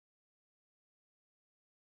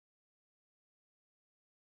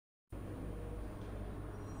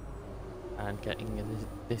and getting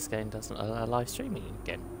this game doesn't allow live streaming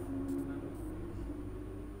again.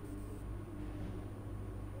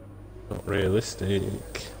 Not realistic.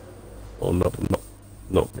 Or not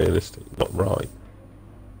realistic, not right.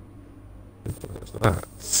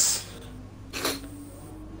 That's...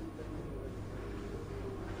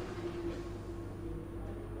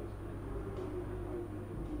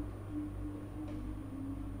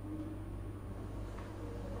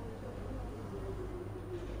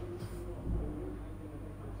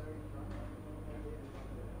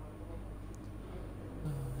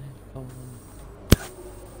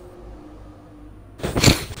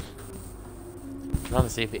 Trying to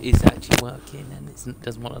see if it is actually working and it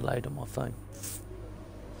doesn't want to load on my phone.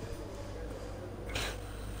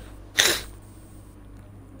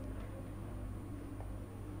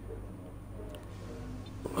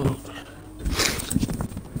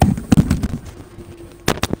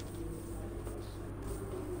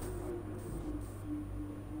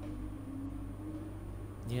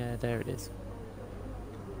 Yeah, there it is.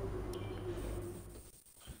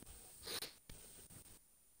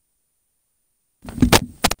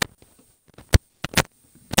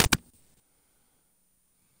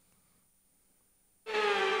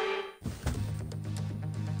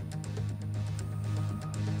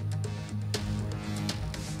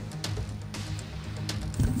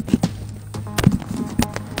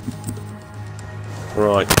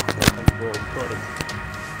 Right.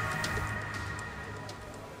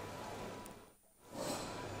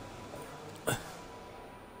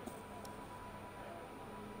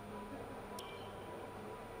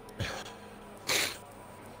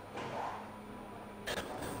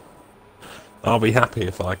 I'll be happy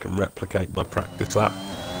if I can replicate my practice lap.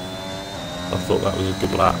 I thought that was a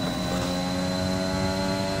good lap.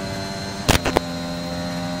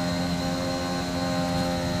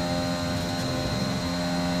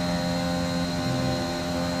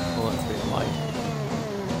 Oh, that's really wide.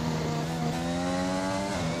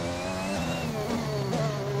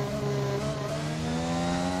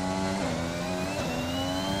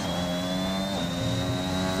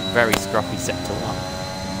 Very scruffy sector one.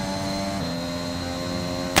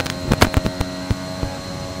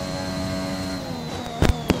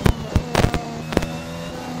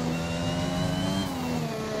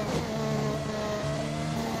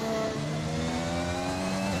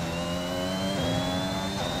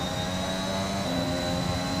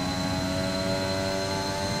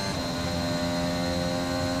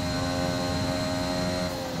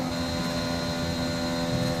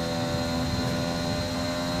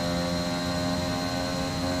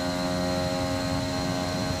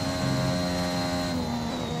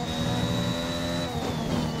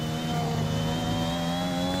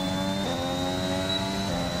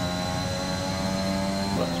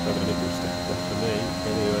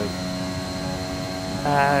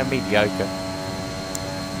 Mediocre.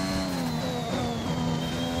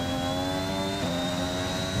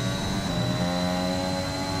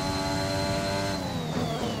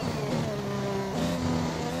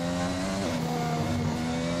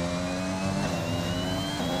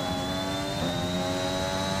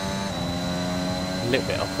 A little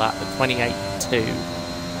bit off that, but 28.2.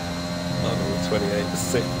 I'm on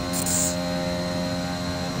 28.6.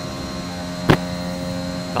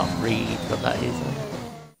 Can't read what that is.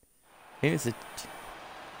 I think it's a...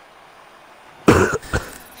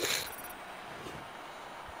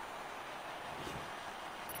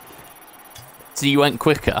 So you went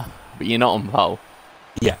quicker, but you're not on pole?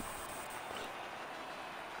 Yeah.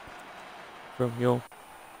 From your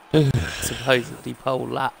supposedly pole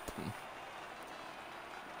lap.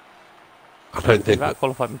 I don't think that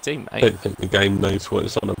qualified my teammate. I don't think the game knows what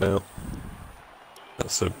it's on about.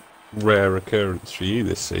 That's a rare occurrence for you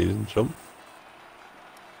this season, John.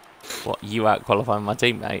 What, you out-qualifying my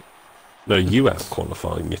teammate? No, you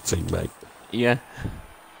out-qualifying your teammate. Yeah.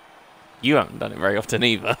 You haven't done it very often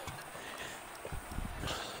either.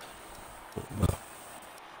 Well,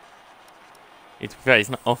 To be fair, it's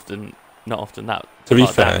not often that. to be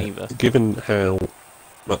like that fair, either. given how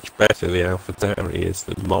much better the AlphaTauri is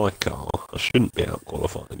than my car, I shouldn't be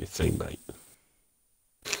out-qualifying your teammate.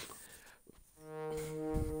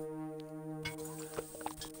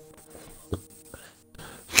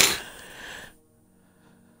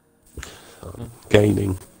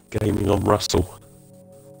 Gaining on Russell.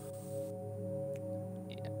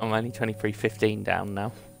 I'm only 23.15 down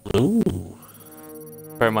now. Ooh.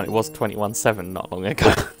 Bear in mind, it was 21.7 not long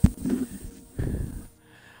ago.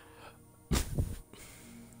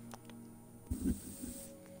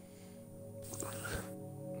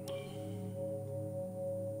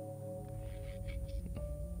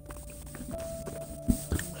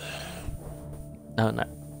 Oh no.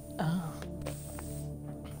 Oh.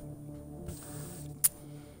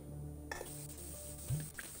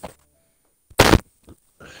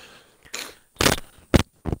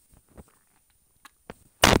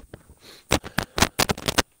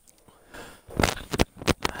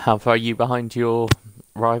 How far are you behind your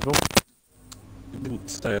rival? It didn't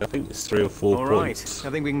say. I think it's 3 or 4 All points. right,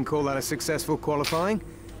 I think we can call that a successful qualifying.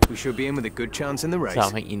 We should be in with a good chance in the race. So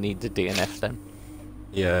I think you need the DNF then.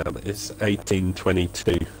 Yeah, it's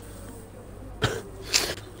 18:22.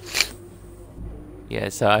 Yeah,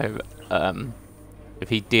 so if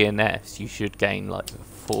he DNFs, you should gain like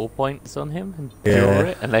 4 points on him and draw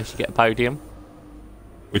it, unless you get a podium.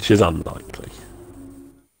 Which is unlikely.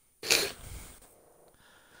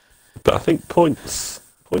 But I think points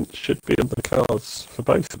should be on the cards for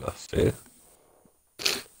both of us here.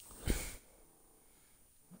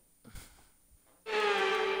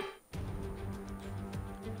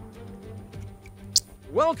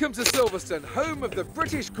 Welcome to Silverstone, home of the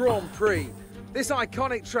British Grand Prix. This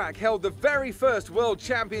iconic track held the very first World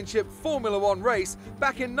Championship Formula One race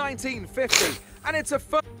back in 1950, and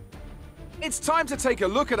it's time to take a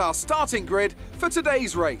look at our starting grid for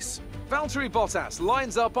today's race. Valtteri Bottas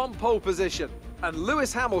lines up on pole position, and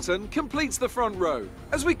Lewis Hamilton completes the front row.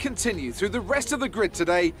 As we continue through the rest of the grid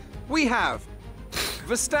today, we have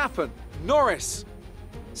Verstappen, Norris,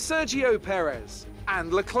 Sergio Perez,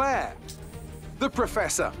 and Leclerc. The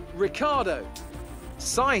Professor, Ricciardo,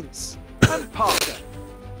 Sainz, and Parker.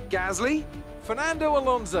 Gasly, Fernando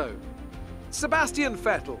Alonso, Sebastian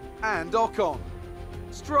Vettel, and Ocon.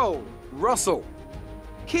 Stroll, Russell,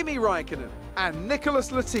 Kimi Raikkonen, and Nicholas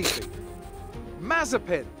Latifi.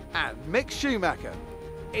 Mazepin and Mick Schumacher.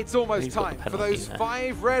 It's almost He's got time the for penalty those there.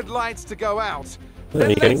 5 red lights to go out. Yeah, Then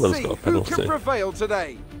let's anyone's see got a who can penalty. prevail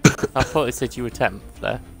today. I thought it said you were 10th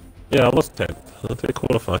there. Yeah, I was 10th. I did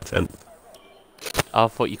qualify 10th. I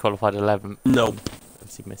thought you qualified 11th. No.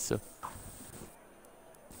 Obviously missed some.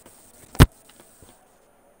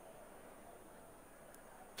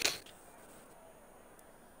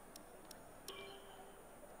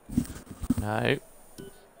 No.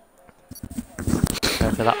 Go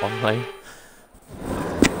for that one, Lee.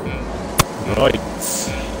 Right.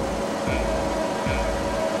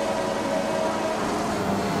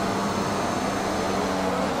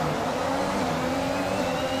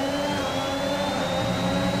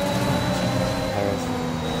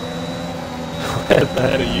 Where the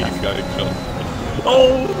hell are you going, John?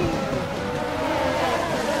 Oh!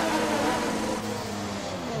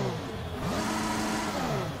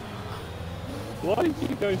 Why did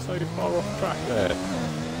you go so far off track there?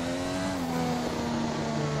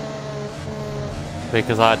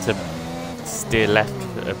 Because I had to steer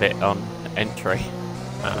left a bit on entry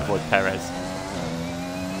to avoid Perez.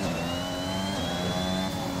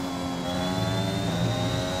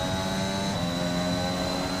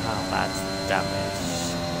 Oh, that's damage.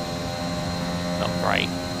 Not great.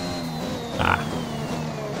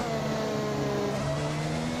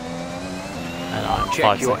 And I'm Check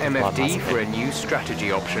 5 your seconds behind MFD for a Mazepin. new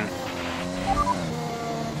strategy option.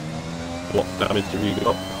 What damage have you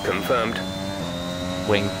got? Confirmed.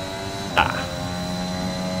 Wing.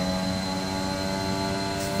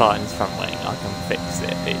 It's fine, it's front wing, I can fix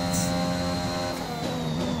it. It's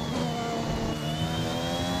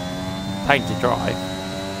pain to drive.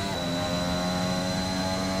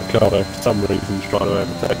 Ricardo, for some reason, is trying to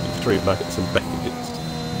overtake the 3 Nuggets and Beckett's.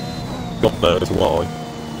 God knows why.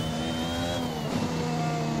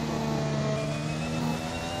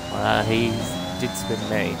 He did spin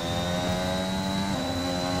me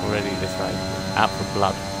already this race. Out for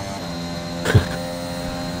blood.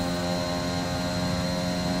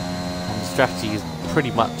 And the strategy is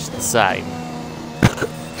pretty much the same.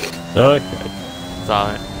 Okay.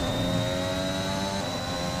 So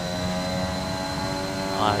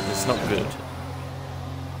it's not good.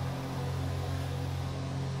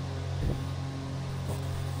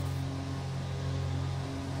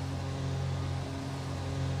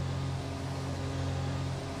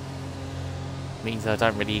 Means I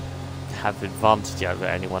don't really have advantage over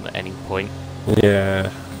anyone at any point.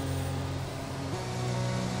 Yeah.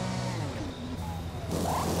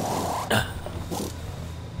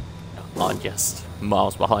 I'm just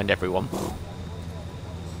miles behind everyone.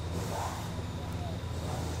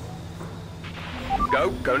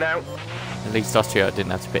 Go now. At least Austria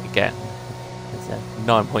didn't have to pit again. It's a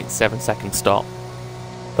 9.7 second stop.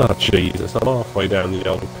 Oh, Jesus, I'm halfway down the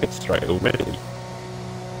old pit straight already.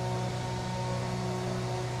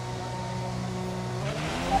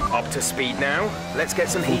 Up to speed now. Let's get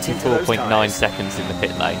some heat into those 44.9 tyres. seconds in the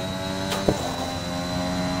pit lane.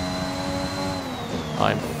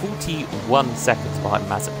 I'm 41 seconds behind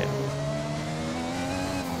Mazepin.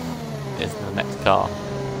 Is the next car.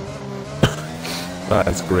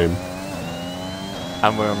 That's grim.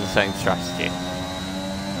 And we're on the same strategy.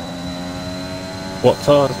 What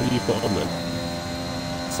tyres have you put on then?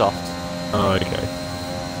 Soft. Oh, okay.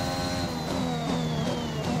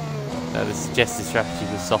 No, the suggested strategy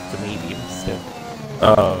was soft to medium still.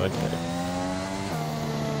 Oh, okay.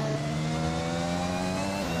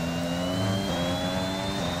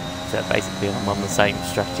 So basically I'm on the same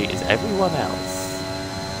strategy as everyone else.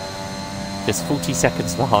 Just 40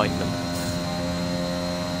 seconds behind them.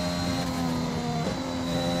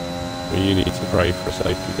 Well, you need to pray for a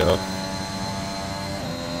safety car.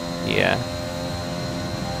 Yeah.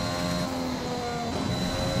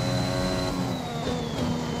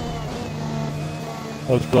 I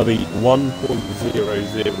was bloody 1.001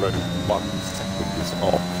 seconds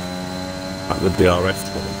off at the DRS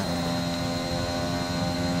one.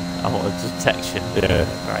 Oh, what a detection. Yeah.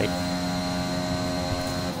 Great.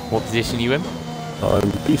 What position are you in?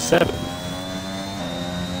 I'm P7.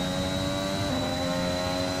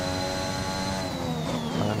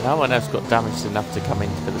 No one else got damaged enough to come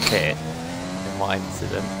into the pit in my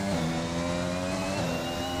incident.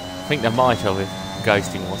 I think they might have if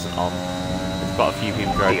ghosting wasn't on. There's quite a few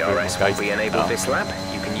people drove through DRS will be enabled this lap.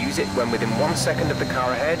 You can use it when within 1 second of the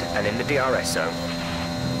car ahead and in the DRS zone.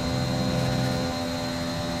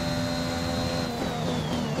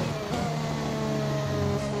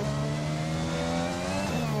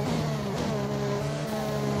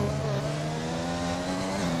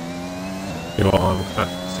 You know, I'm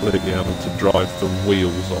absolutely having to drive the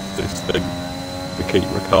wheels off this thing to keep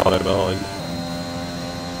Ricciardo behind.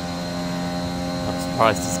 I'm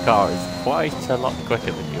surprised this car is quite a lot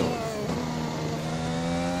quicker than yours.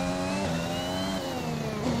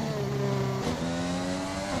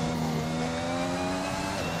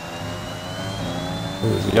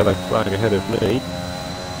 There's a yellow flag ahead of me.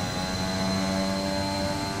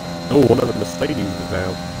 Oh, one of the Mercedes is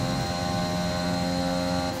out.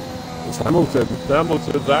 It's Hamilton.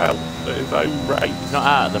 Hamilton's out at his own race. He's not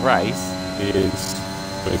out of the race. He is,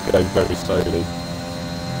 but he's going very slowly.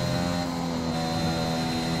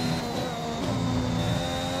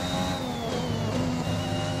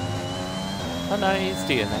 Oh no, he's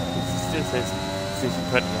doing that. It still says position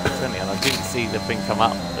 20 out of 20, and I didn't see the thing come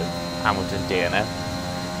up with Hamilton DNF.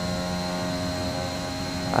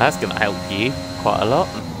 That's going to help you quite a lot.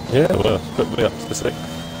 Yeah, well, it's put me up to 6.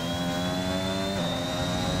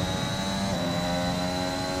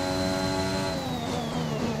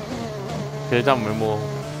 Could have done with more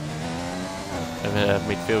of a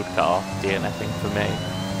midfield car DNFing for me.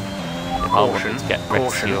 If I wanted to get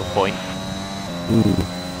Rex to your point.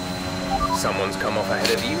 Someone's come off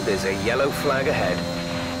ahead of you. There's a yellow flag ahead.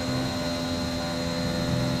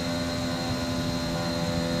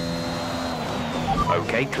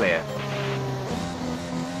 Okay, clear.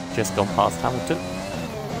 Just gone past Hamilton.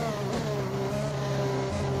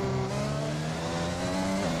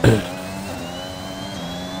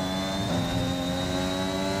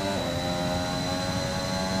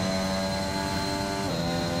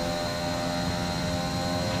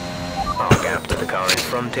 Our gap to the car in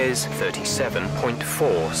front is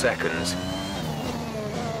 37.4 seconds.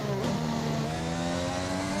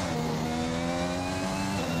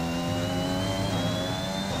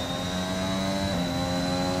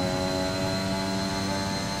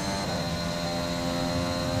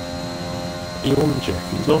 You on,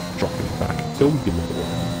 Jeff? He's not dropping back. He'll be more.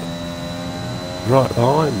 Right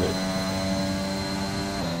behind me.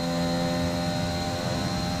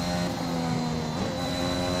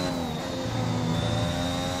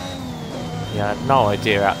 Yeah, I had no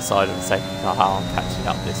idea outside of the safety car how I'm catching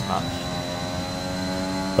up this much.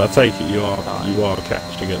 But I take it you are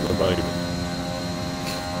catching at the moment.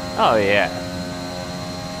 Oh yeah.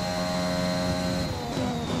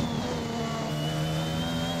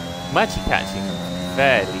 I'm actually catching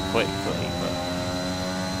fairly quickly, but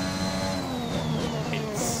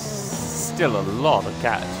it's still a lot of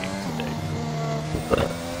catching to do.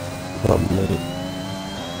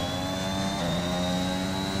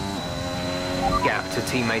 Gap to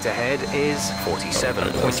teammate ahead is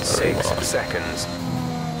 47.6 seconds.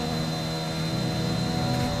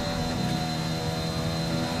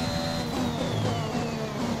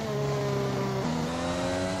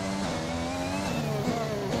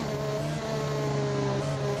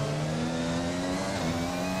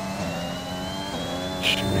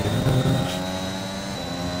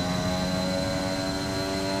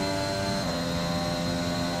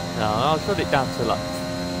 No, I'll got it down to like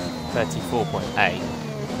 34.8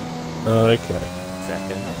 Okay.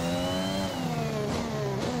 seconds.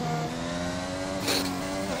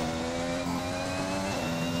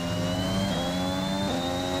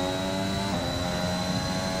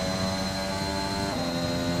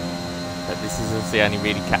 This is obviously only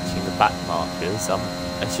really catching the back markers. I'm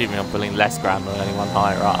assuming I'm pulling less ground on anyone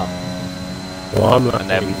higher up. Well, I'm And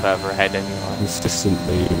they'll be lapping further ahead anyway.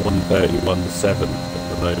 consistently 1:31.7 at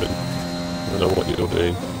the moment. I don't know what you're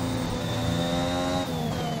doing.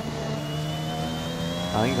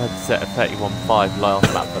 I think I'd set a 31.5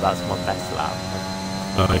 last lap, but that's my best lap.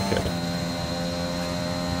 Oh, okay.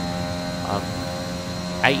 I'm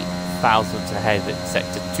 8 thousandths ahead at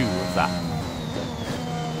sector 2 of that.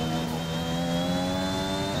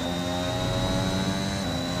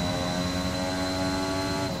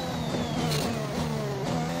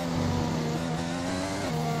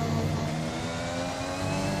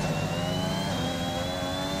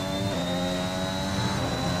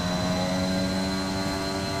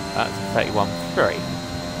 That's 31.3.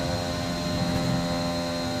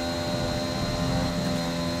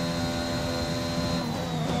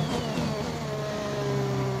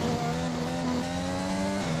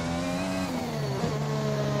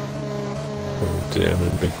 Oh dear, I'm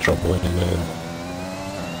in big trouble in there.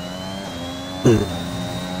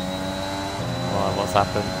 Why, what's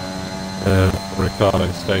happened?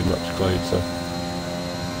 Ricardo stayed much closer.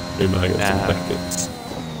 We may get some Nah. packets.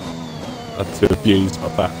 I had to abuse my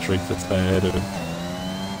battery to stay ahead of him.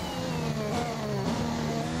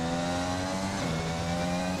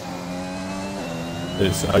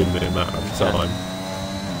 It's only a matter of time.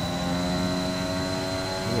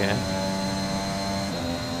 Yeah.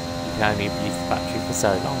 You can only abuse the battery for so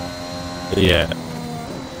long. Yeah.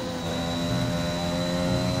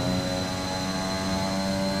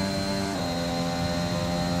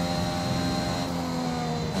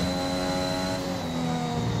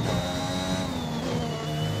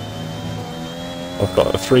 I've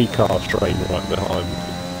got a 3-car train right behind me.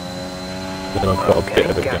 Then I've got a bit Okay,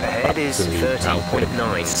 of a gap gap ahead back is to the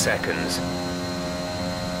 30.9 seconds.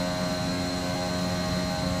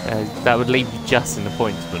 That would leave you just in the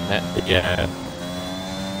points, wouldn't it? Yeah.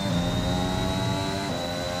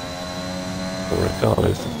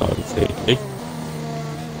 Ricardo's decided to hit me.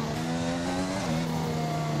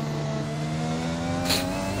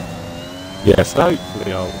 Yes,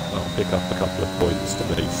 hopefully I'll pick up a couple of points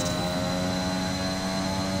at least.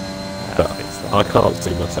 But I can't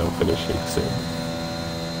see myself finishing soon.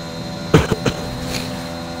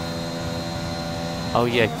 Oh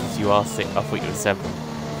yeah, because you are 6. I thought you were 7.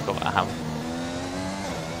 Forgot about Hamilton.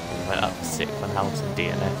 You went up to 6 when Hamilton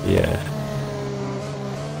DNF. Yeah.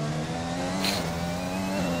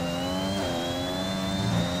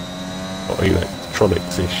 Got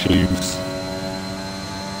electronics issues.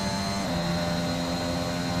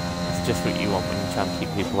 It's just what you want when you try and keep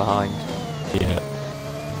people behind. Yeah.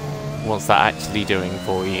 What's that actually doing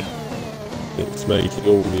for you? It's making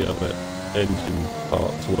all the other engine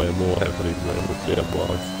parts weigh more heavily than they would be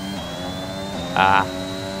otherwise. Ah.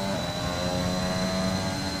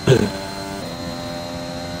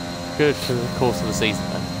 Good for the course of the season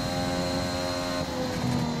then.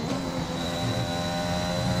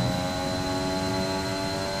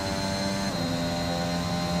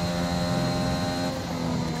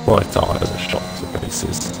 My tyres are shot to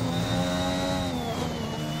pieces.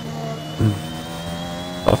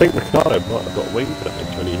 I think Ricardo might have got wing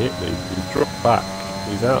damage when he hit me. He dropped back.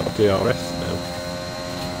 He's out of DRS now.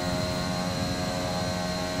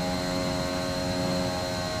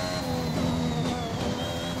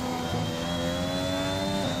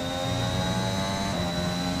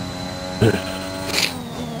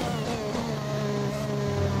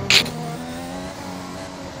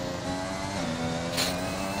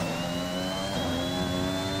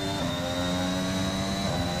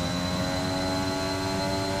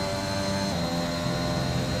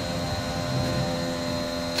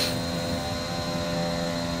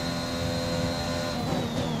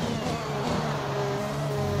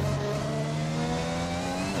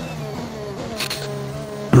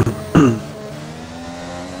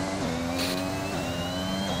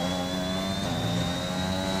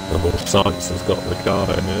 Science has got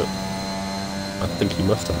Ricardo now. I think he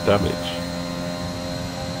must have damage.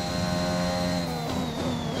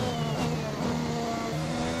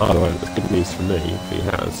 By the way, that's good news for me if he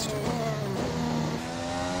has.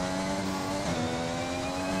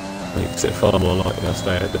 Makes it far more likely I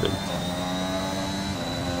stay ahead of him.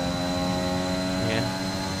 Yeah.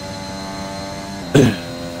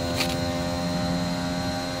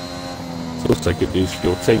 It's also good news for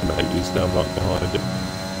your teammate who's now right behind him.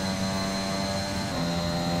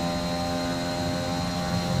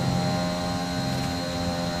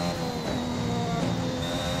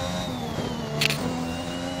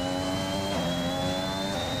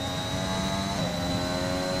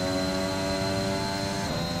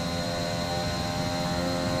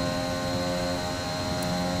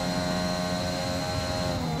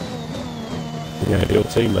 Yeah, your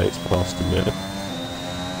teammates passed him there.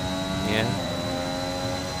 Yeah.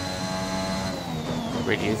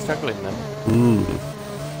 Really is struggling then.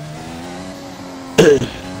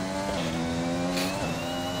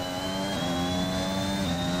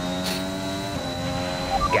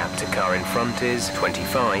 Gap to car in front is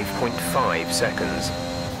 25.5 seconds.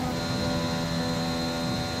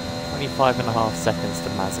 25.5 seconds to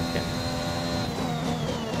Mazepin.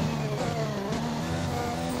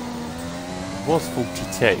 It was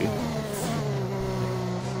 42.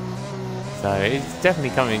 So it's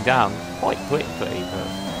definitely coming down quite quickly, but...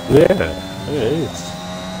 Yeah, it is.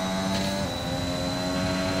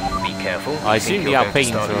 Be careful. I assume the Alpines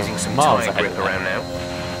start are losing some miles tyre ahead grip of them. around now.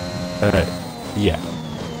 Yeah.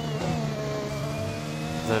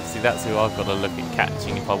 So obviously that's who I've got to look at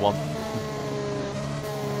catching if I want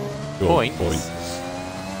Your points.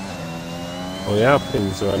 Well, the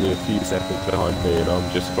Alpines are only a few seconds behind me, and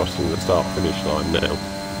I'm just crossing the start-finish line now.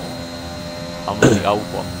 I'm on the old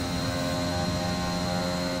one.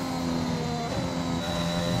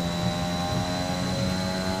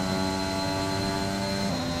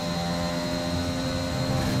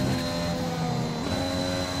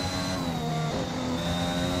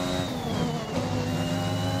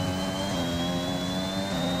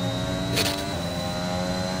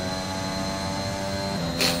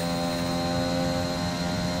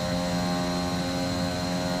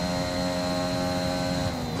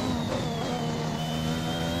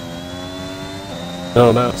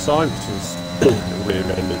 Oh, now Science is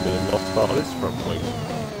rear-ended me and lost part of this front wing.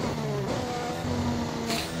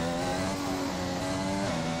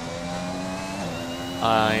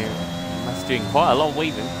 That's doing quite a lot of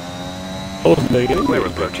weaving. I wasn't doing anything. We're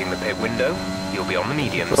approaching the pit window. You'll be on the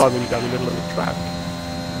mediums. Driving down the middle of the track.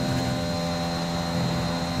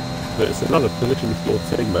 But it's another position for your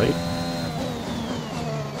teammate.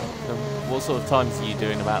 So what sort of times are you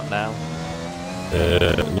doing about now?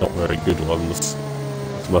 Not very good ones.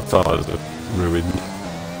 My tyres are ruined.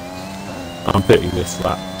 I'm pitting this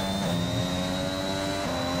lap.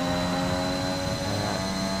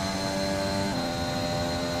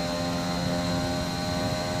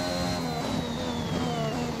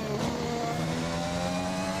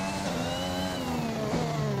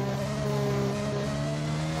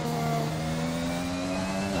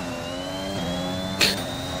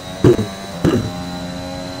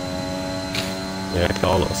 Yeah,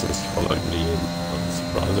 Carlos has followed me in,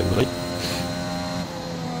 unsurprisingly.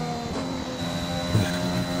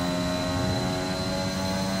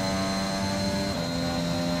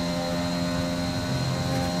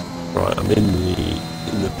 Right, I'm in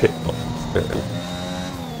the pit box now.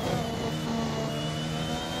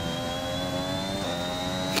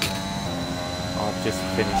 I've just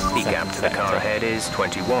finished the The second gap to the car sector. ahead is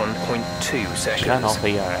 21.2 seconds. Turn off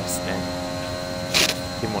ERS then.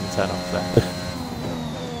 Didn't want to turn off there.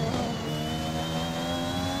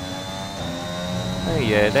 Oh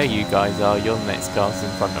yeah, there you guys are. You're the next cars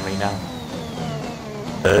in front of me now.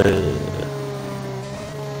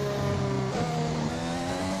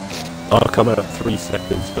 I'll come out 3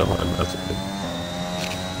 seconds behind Mazepin.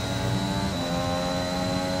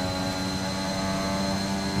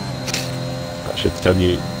 That should tell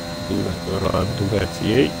you where I'm compared to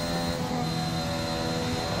you.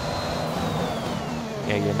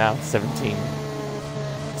 Yeah, you're now 17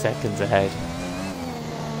 seconds ahead.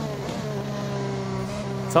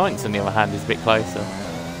 Science, on the other hand, is a bit closer.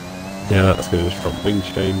 Yeah, that's going to the front wing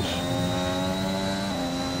change.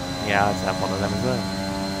 Yeah, I'd have one of them as well.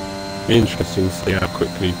 Be interesting to see how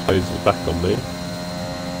quickly he closes back on me.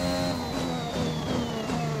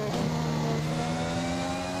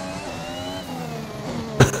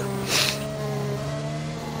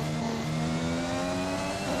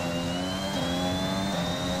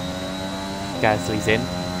 Gasly's in.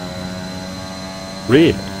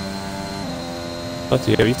 Really?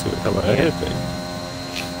 Bloody hell, he took it ahead of me.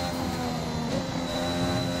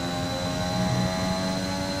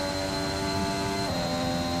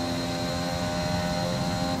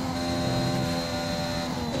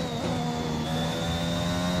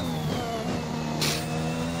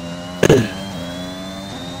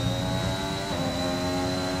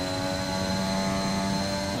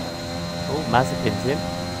 Oh, Mazepin's in.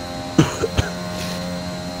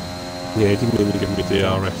 Yeah, he didn't even give me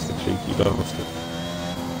DRS, the cheeky bastard.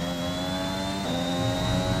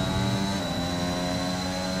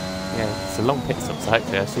 Yeah, it's a long pit stop, so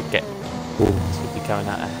hopefully I should be coming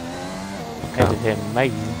out ahead of him.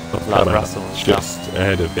 Maybe like Russell and stuff. Just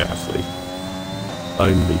ahead of Gasly.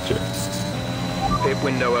 Only just. Pit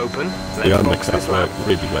window open. The Let's box undercut this lap. worked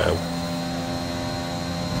really well.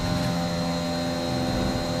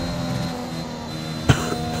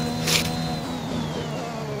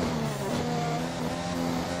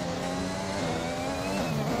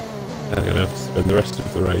 spend the rest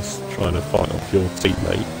of the race trying to fight off your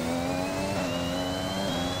teammate.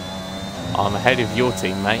 I'm ahead of your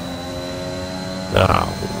teammate. No,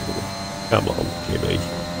 come on, Kimmy.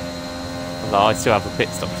 Although I still have a pit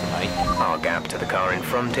stop to make. Our gap to the car in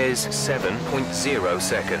front is 7.0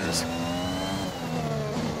 seconds.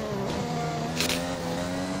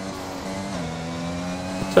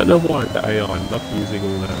 I don't know why the AI love using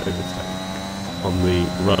all that overtake on the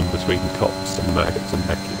run between cops and maggots and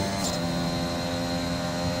Beckians.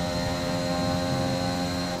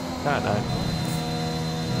 Don't know.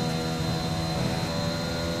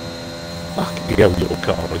 Fucking hell, your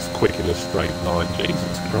car is quick in a straight line,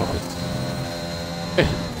 Jesus Christ.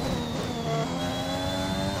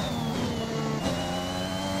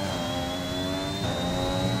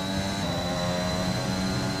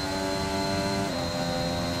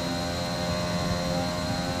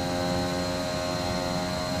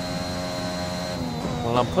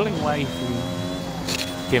 Well, I'm pulling away from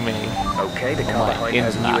Gimme. Okay, the car Alright, behind in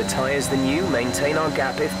has that. newer tyres than you. Maintain our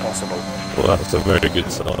gap if possible. Well, that's a very good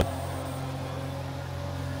sign.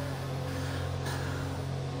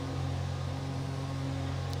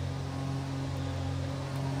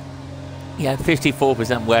 Yeah,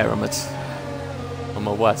 54% wear on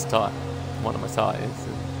my worst tyre. One of my tyres.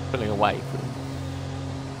 Pulling away from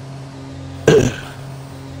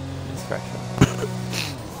this pressure.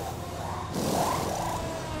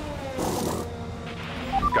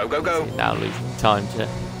 Go, go, go. Now losing time to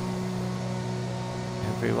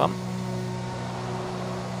everyone.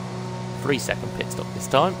 3-second pit stop this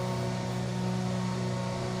time.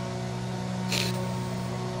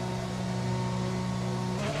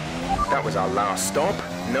 That was our last stop.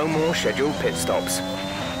 No more scheduled pit stops.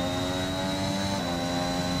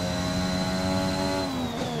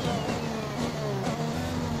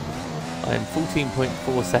 I am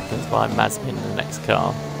 14.4 seconds behind Mazepin in the next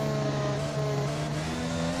car.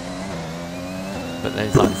 But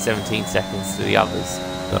there's like 17 seconds to the others.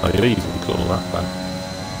 No, you'd easily claw that back.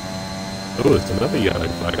 Oh, there's another yellow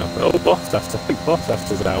flag up. Oh, Bottas, I think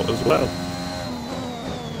Bottas is out as well.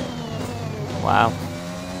 Wow.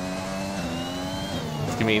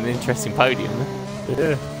 It's going to be an interesting podium then.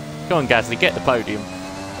 Yeah. Go on, Gasly, get the podium.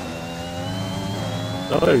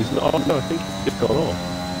 No, he's not. Oh, no, I think he's just gone off.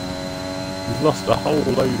 He's lost a whole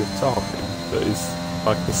load of time, but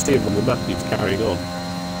I can see him on the map, he's carrying on.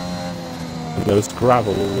 And there's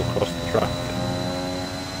gravel all across the track.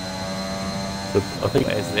 But I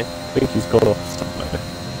think he's gone off somewhere.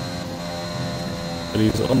 And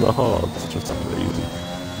he's on the hards for some reason.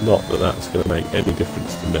 Not that that's going to make any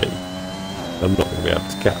difference to me. I'm not going to be able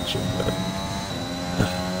to catch him then.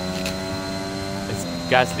 It's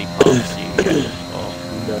Gasly past you. Oh,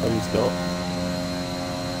 no, he's not.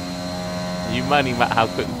 You moaning about how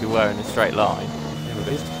quick you were in a straight line. Yeah, but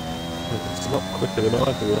it's not quicker than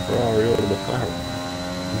either the Ferrari or the McLaren.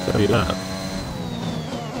 I can tell you that.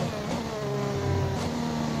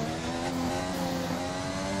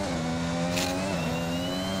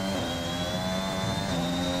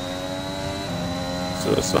 So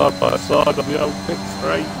side by side on the old pit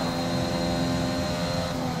straight.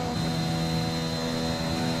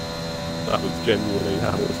 That was genuinely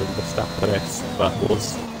Hamilton Verstappen-esque. That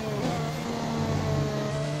was.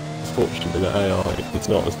 Fortunately, the AI is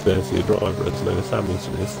not as dirty a driver as Lewis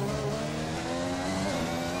Hamilton is.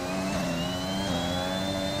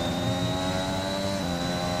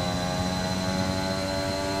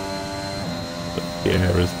 But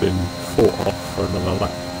Pierre has been fought off for another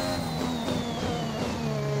lap.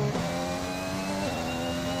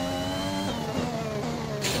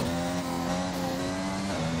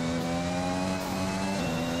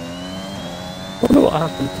 I wonder what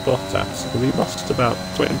happened to Bottas, because he lost about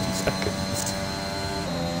 20 seconds.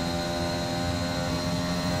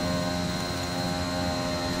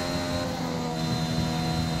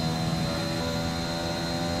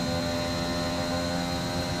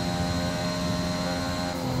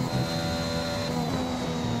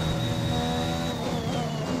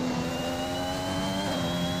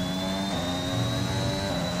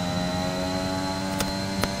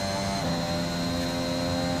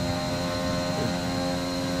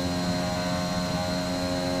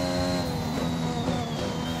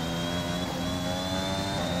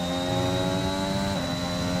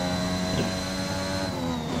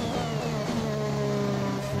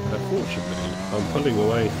 Unfortunately, I'm pulling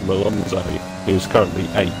away from Alonso, who's currently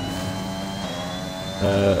 8th.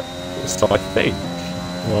 So I think,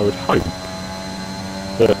 or I would hope,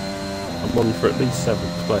 that I'm on for at least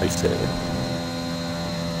 7th place here.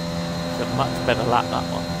 It's a much better lap, that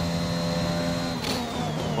one.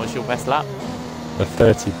 What's your best lap? A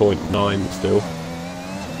 30.9 still.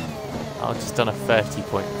 I've just done a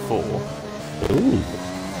 30.4. Ooh.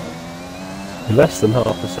 Less than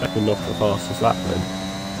half a second off the fastest lap then.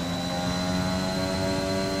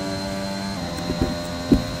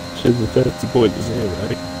 She's a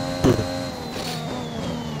 30.0.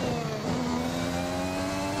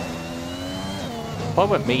 If I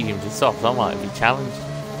went medium to soft, I might be challenged.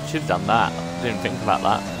 Should have done that. Didn't think about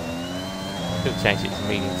that. Could have changed it to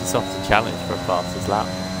medium to soft and challenge for a fastest lap.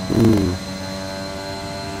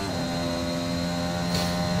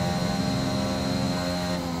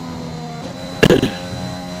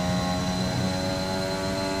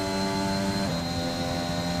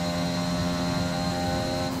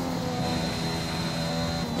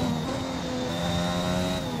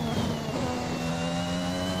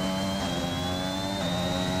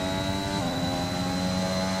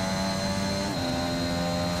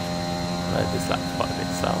 This lap's quite a bit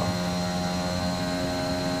slower.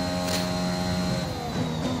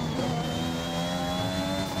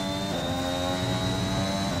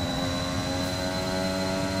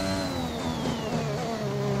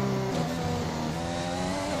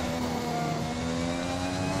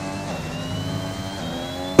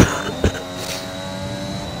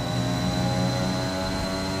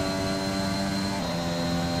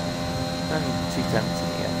 Only 2 tenths in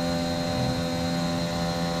the end.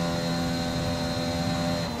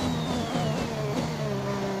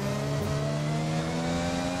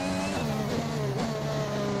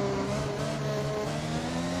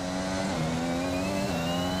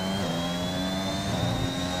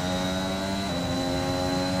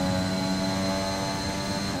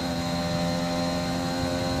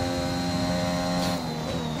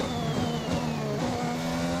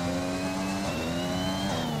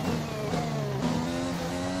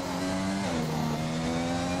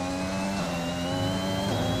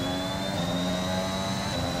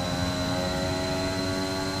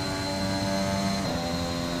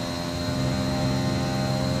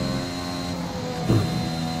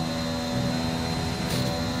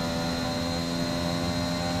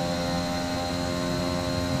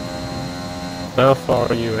 How far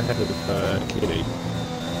are you ahead of Kinney?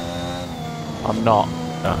 I'm not.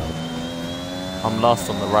 Oh. I'm last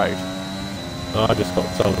on the road. I just got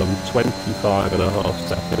told I'm 25.5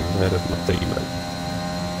 seconds ahead of my teammate.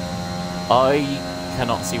 I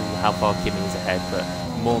cannot see how far Kimmy is ahead, but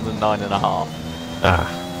more than 9.5.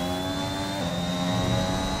 Ah.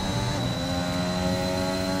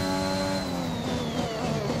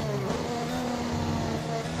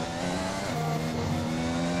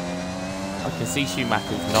 I can see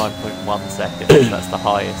Schumacher's 9.1 seconds. That's the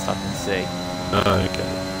highest I can see.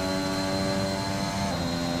 Okay.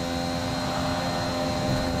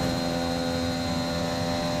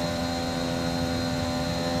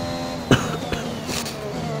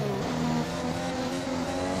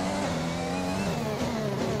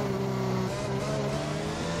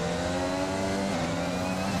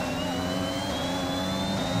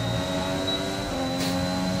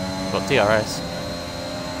 Got DRS.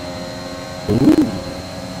 Ooh.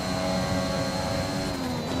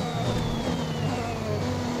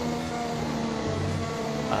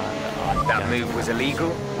 That move was illegal.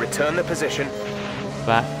 Return the position.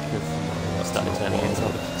 Back because I started turning in, so I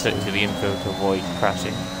took to the infield to avoid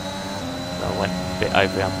crashing. So I went a bit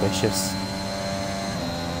over ambitious.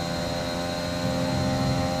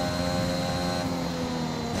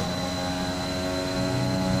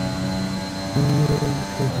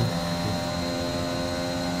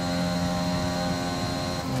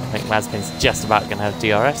 I think Mazepin's just about going to have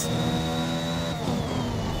DRS.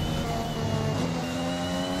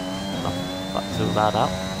 Like to that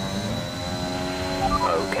up.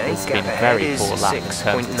 Okay, It's gap been a ahead very is poor lap in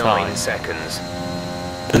terms of 6.9 time. seconds.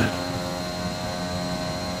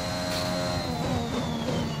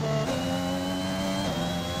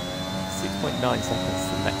 6.9 seconds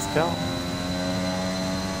to the next car.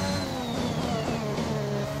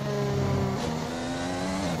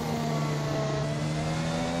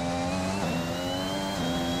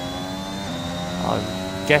 I'm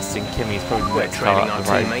guessing Kimmy's probably the We're next car trailing up our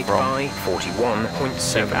the road teammate from by 41.7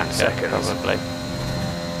 Schumacher, seconds. probably.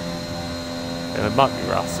 It might be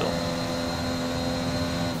Russell.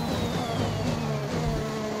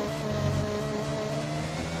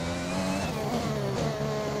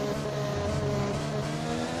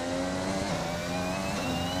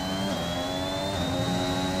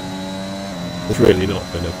 It's really not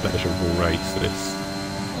been a pleasurable race, this.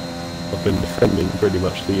 I've been defending pretty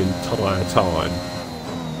much the entire time,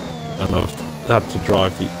 and I've had to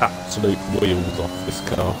drive the absolute wheels off this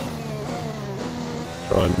car.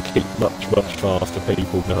 Try and keep much faster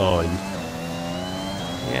people behind.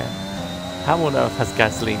 Yeah. How on earth has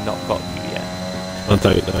gasoline not got you yet? I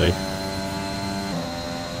don't know.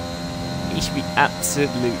 He should be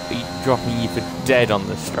absolutely dropping you for dead on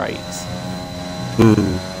the straights.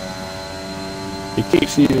 He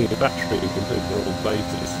keeps using the battery in completely wrong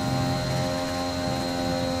places.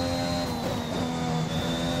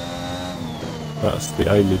 That's the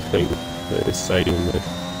only thing that is saving me.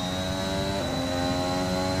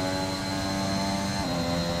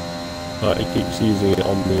 Like, he keeps using it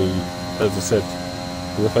on the, as I said,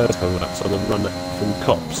 in the first couple of laps, on the run from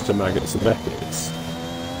Cops to Maggots and Beckett's.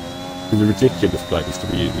 It's a ridiculous place to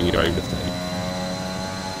be using your overtake.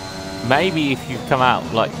 Maybe if you come out,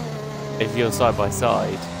 like, if you're side by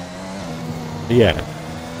side. Yeah.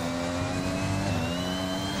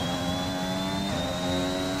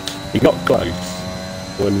 He got close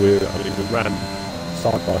when we ran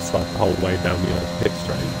side by side the whole way down the pit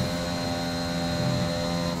straight.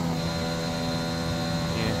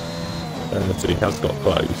 Yeah. So he has got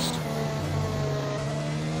close.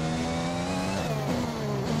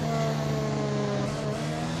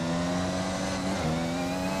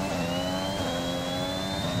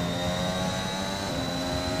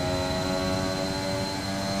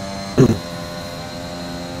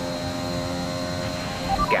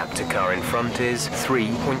 Gap to car in front is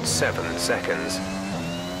 3.7 seconds.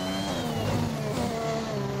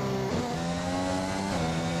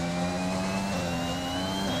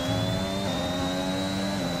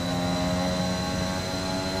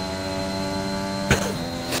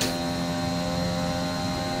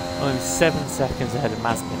 I'm 7 seconds ahead of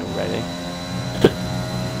Mazepin already.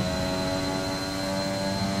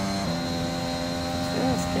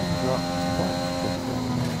 Just getting dropped quite quickly.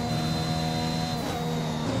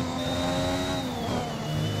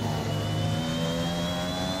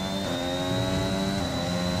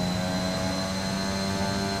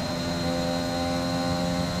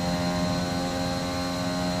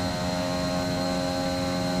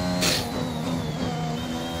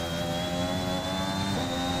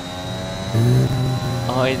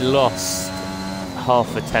 I lost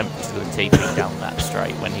half a temp to Latifi down that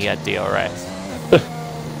straight when he had DRS.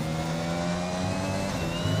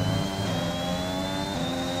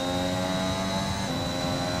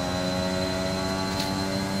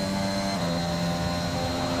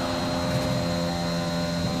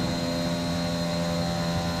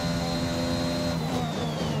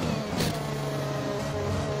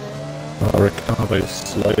 Ricciardo's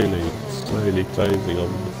slowly closing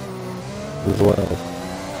on me as well.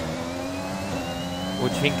 What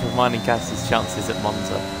do you think of Mining Gas's chances at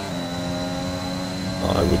Monza?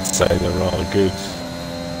 I would say there are good.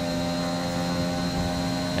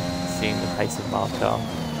 Seeing the pace of Markar.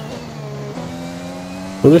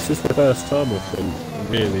 Well, this is the first time I've been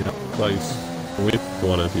really up close with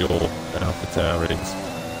one of your AlphaTauris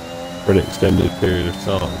for an extended period of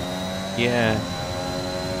time. Yeah.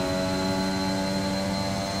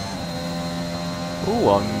 Ooh,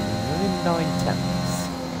 I'm within 9 tenths.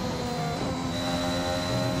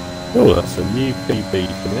 Oh, that's a new PB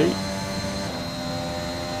for me.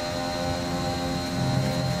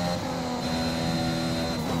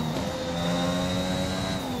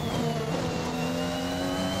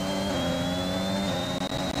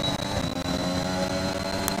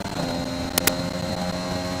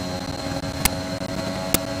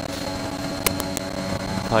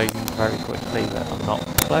 Closing very quickly, but I'm not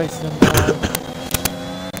close enough.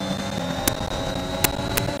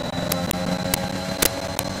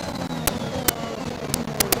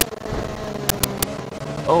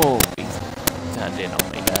 Oh, he's turned in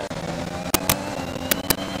on me there.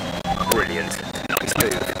 Brilliant. Nice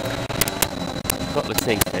move. Got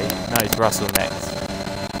Latifi, now it's Russell next.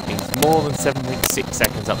 He's more than 7.6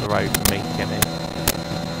 seconds up the road from me, Kenny.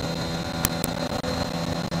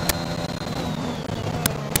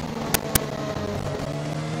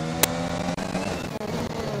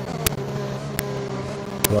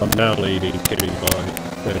 Well, I'm now leading Kimi by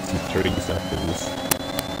 33 seconds.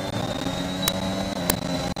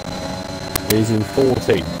 He's in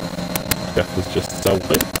 14th. Jeff was just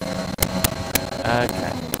sulking.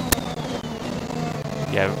 Okay.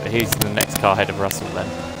 Yeah, he's the next car ahead of Russell then.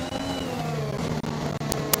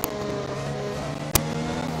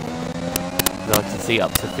 I can see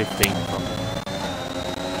up to 15 from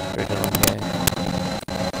grid along here.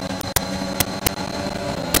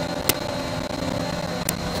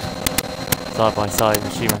 Side by side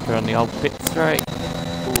with Schumacher on the old pit straight.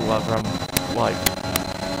 Ooh, I've run wide.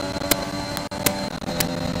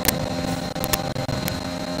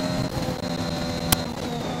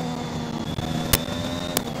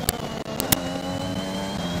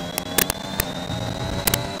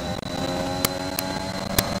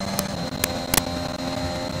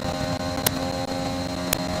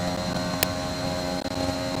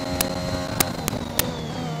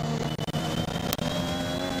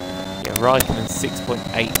 Raikkonen's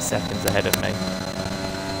 6.8 seconds ahead of me.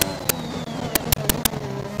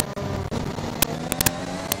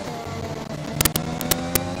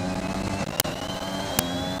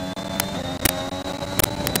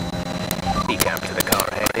 The gap to the car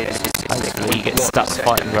ahead is Hopefully he gets stuck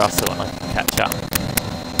fighting Russell and I can catch up.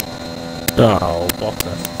 Oh,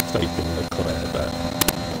 Bottas taking Leclerc back.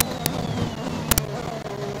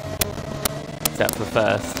 Is that for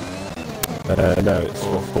first? No, it's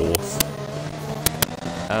for fourth.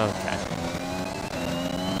 Okay.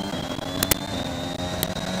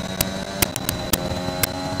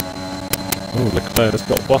 Oh, Leclerc's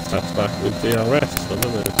got Bottas back with DRS. I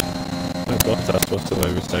don't know. No, Bottas must have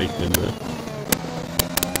overtaken him there.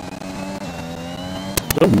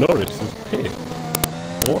 Oh, Norris is pit.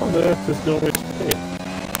 What on earth is Norris pit?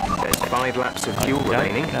 There's 5 laps of fuel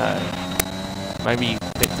remaining. Maybe he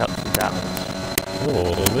picked up some damage.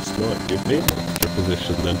 Oh, this might give me an extra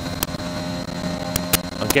position then.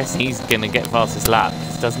 I'm guessing he's going to get fastest lap.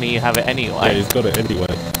 Doesn't he have it anyway? Yeah, he's got it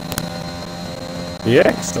anyway.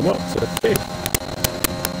 Yes, I'm up to 5th.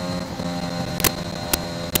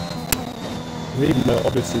 Even though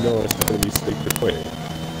obviously Norris is going to be super quick,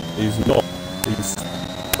 he's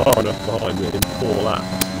far enough behind that in 4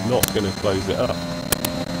 laps he's not going to close it up.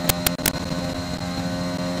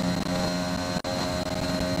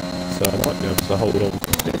 So I might be able to hold on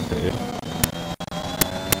for 5th here.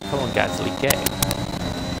 Come on, Gasly, get him.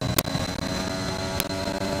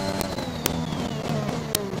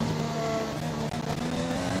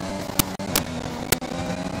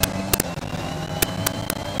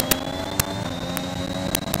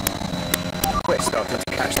 We're starting to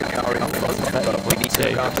catch the car in front, but we need to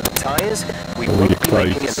look after the tyres. We Really won't be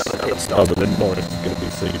making close. another pit stop. Other than Norris is going to be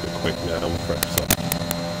super quick now on fresh stuff.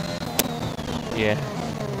 Yeah.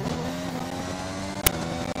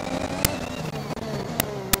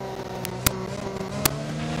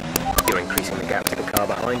 You're increasing the gap to the car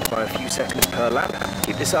behind by a few seconds per lap.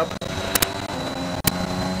 Keep this up.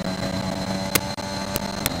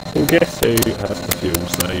 And guess who has the fuel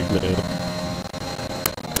save now?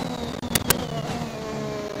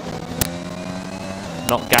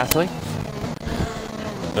 Not Gasly?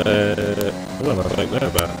 Well, I don't know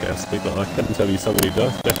about Gasly, but I can tell you somebody who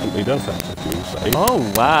definitely does have the fuel save. Oh,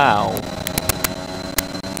 wow.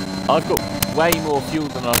 I've got way more fuel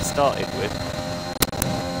than I started with.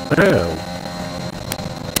 Wow.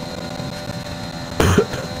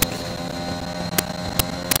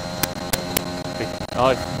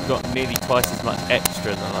 I've got nearly twice as much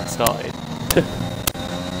extra than I started.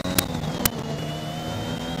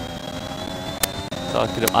 So I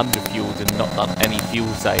could have underfueled and not done any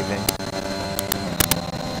fuel saving.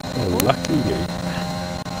 Oh, lucky you.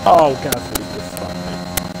 Oh, Gasly just funny.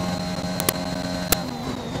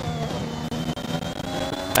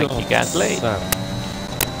 Thank you, Gasly. Sam.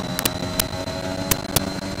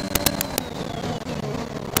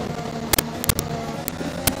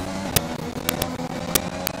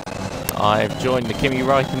 I've joined the Kimi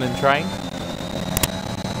Raikkonen train.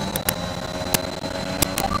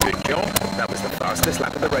 Good job. That was the fastest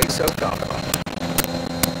lap of the race so far.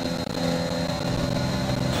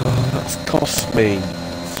 Oh, that's cost me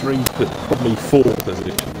probably 4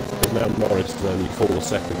 positions. Because now Norris is only 4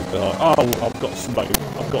 seconds behind. Oh, I've got smoke.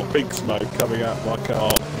 I've got big smoke coming out of my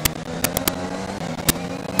car.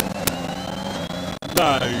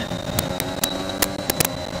 No.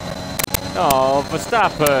 Oh,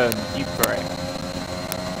 Verstappen, you prick.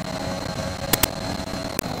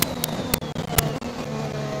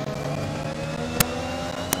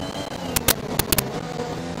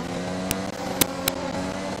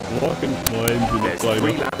 Why couldn't my engine There's blown 3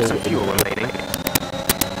 up? laps of fuel remaining.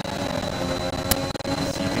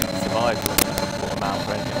 So you didn't survive when you amount or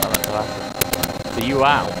anything like that to happen. So you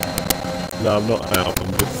out? No, I'm not out.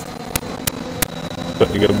 I'm just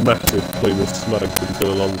putting a massive plume of smoke into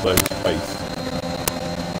Alonso's face.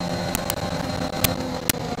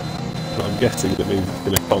 But I'm guessing that means it's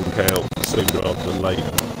going to conk out sooner rather than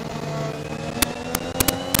later.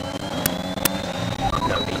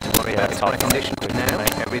 No need to worry about tyre conditions now.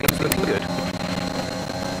 Everything's looking good.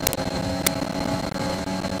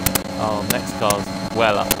 Oh, next car's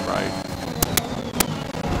well up the road.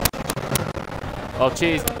 Oh,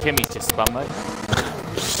 cheers. Kimmy's just spun, mate.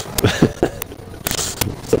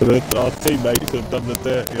 So our teammates have done the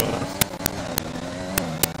dirty on us.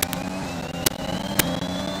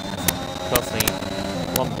 Cost me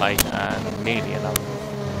 1 plate and nearly another.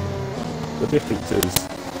 The difference is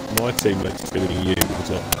my teammate spinning you does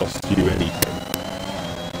not cost you anything.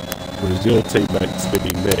 Whereas your teammate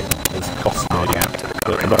spinning me has cost me Our gap to the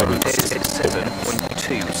car at in the front moment is 6 points.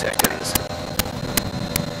 7.2 seconds.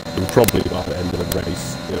 And probably by the end of the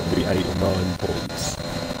race, it'll be 8 or 9 points.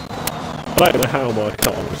 I don't know how my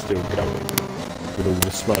car is still going with all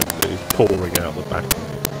the smoke that is pouring out the back of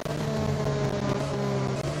it.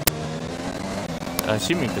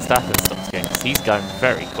 Assuming Verstappen stops going, because he's going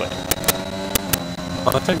very quick.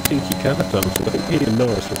 I don't think he can have done, because I think he and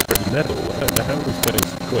Norris were pretty level. I don't know how he's going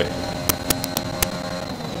so quick.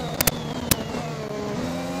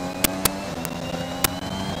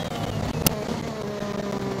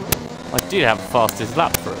 I did have the fastest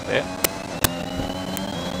lap for a bit.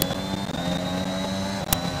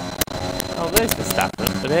 Oh, there's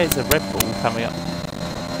Verstappen, but there's a Red Bull coming up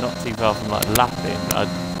not too far from like lapping. I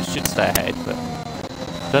should stay ahead, but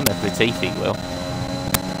I don't know if Latifi will.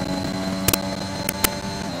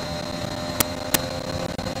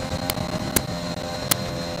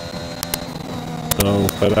 Oh,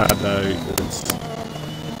 Fernando has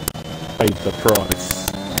paid the price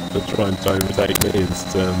for trying to overtake me in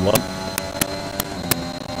turn 1.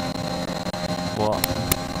 What?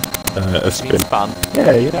 A Been spin. spun.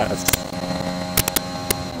 Yeah, he has.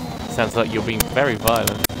 Sounds like you're being very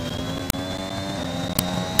violent.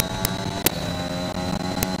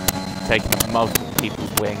 Taking up multiple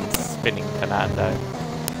people's wings, spinning Fernando.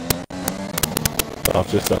 I've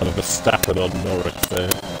just done a Verstappen on Norris there.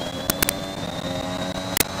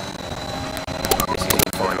 This is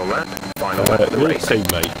the final lap. Final lap of the Your race.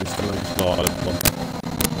 teammate is the most violent one.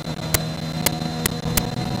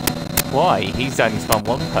 Why? He's only spun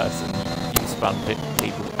one person. You spun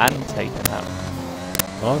people and taken out.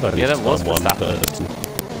 I've only Yeah, that was spun one Verstappen. person.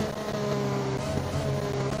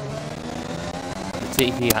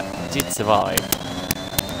 Latifi did survive.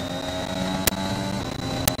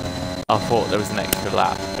 I thought there was an extra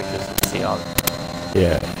lap because of CR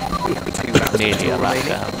Yeah. 2 laps nearly a lap remaining.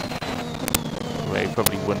 down. Where he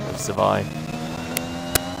probably wouldn't have survived.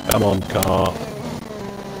 Come on, car.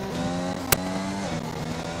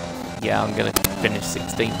 Yeah, I'm going to finish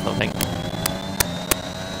 16th, I think.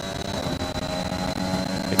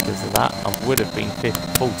 Because of that, I would have been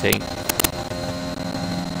 14th.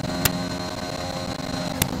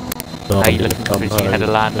 I'm How you gonna looking come for ahead of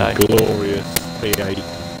home. Lando? A glorious V8.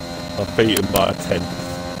 I've beaten by a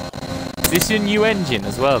 10th. Is this your new engine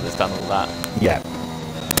as well that's done all that? Yeah.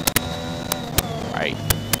 Right.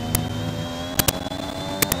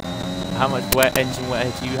 How much engine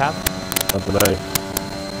wear do you have? I don't know.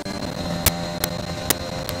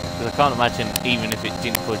 Because I can't imagine, even if it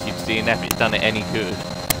didn't cause you to DNF, it's done it any good.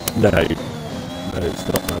 No. No, it's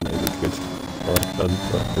not done any good. I've done,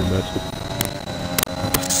 I can imagine.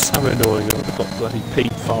 It's so annoying. I've got bloody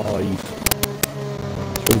P5.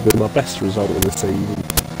 It's would have been my best result of the season.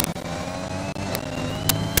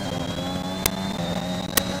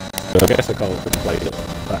 But I guess I can't complain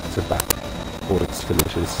about back-to-back points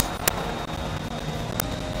finishes.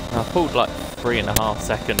 I pulled like 3.5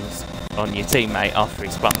 seconds on your teammate after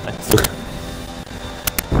he spun this.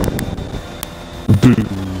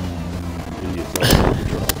 He is not in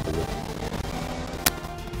control.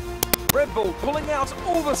 Red Bull pulling out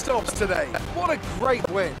all the stops today. What a great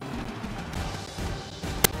win.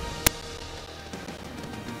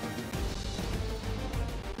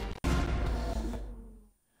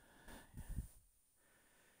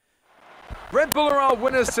 Red Bull are our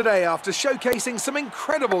winners today after showcasing some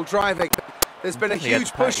incredible driving. There's been a He had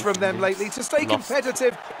huge push from them practice. lately to stay Lost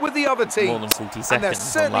competitive with the other teams. More than 40 seconds and they're on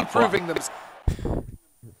certainly lap one. proving themselves.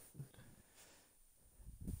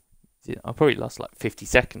 I probably lost like 50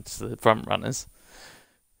 seconds to the front runners.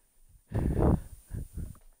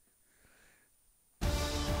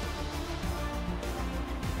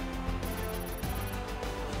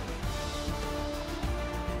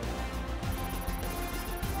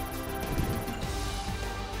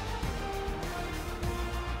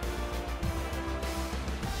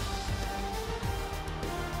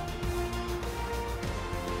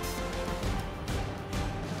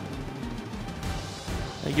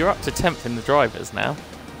 You're up to 10th in the drivers now.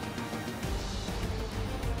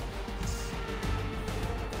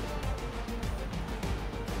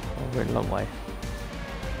 Oh, we're a long way.